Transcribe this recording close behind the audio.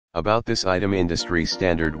About this item: industry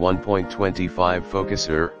standard 1.25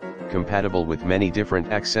 focuser, compatible with many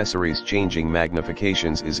different accessories. Changing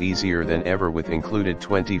magnifications is easier than ever with included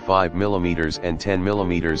 25mm and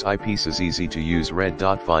 10mm eyepieces. Easy to use red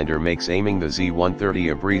dot finder makes aiming the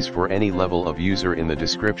Z130 a breeze for any level of user. In the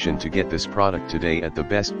description to get this product today at the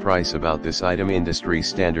best price. About this item: industry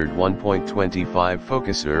standard 1.25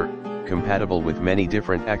 focuser, compatible with many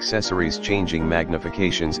different accessories. Changing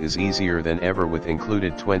magnifications is easier than ever with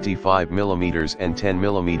included 25mm and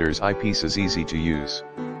 10mm eyepieces. Easy to use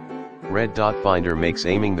red dot finder makes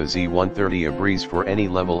aiming the Z130 a breeze for any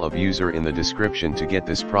level of user. In the description to get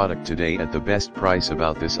this product today at the best price.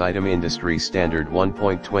 About this item: industry standard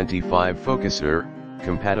 1.25 focuser,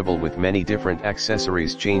 compatible with many different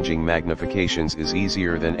accessories. Changing magnifications is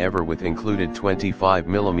easier than ever with included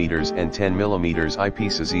 25mm and 10mm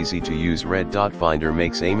eyepieces. Easy to use red dot finder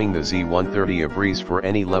makes aiming the Z130 a breeze for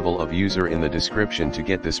any level of user. In the description to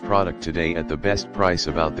get this product today at the best price.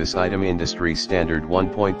 About this item: industry standard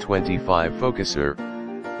 1.25 focuser,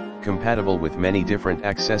 compatible with many different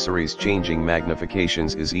accessories. Changing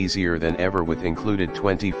magnifications is easier than ever with included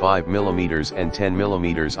 25mm and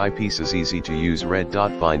 10mm eyepieces. Easy to use red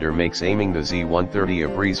dot finder makes aiming the Z130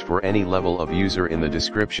 a breeze for any level of user. In the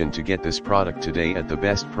description to get this product today at the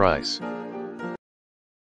best price.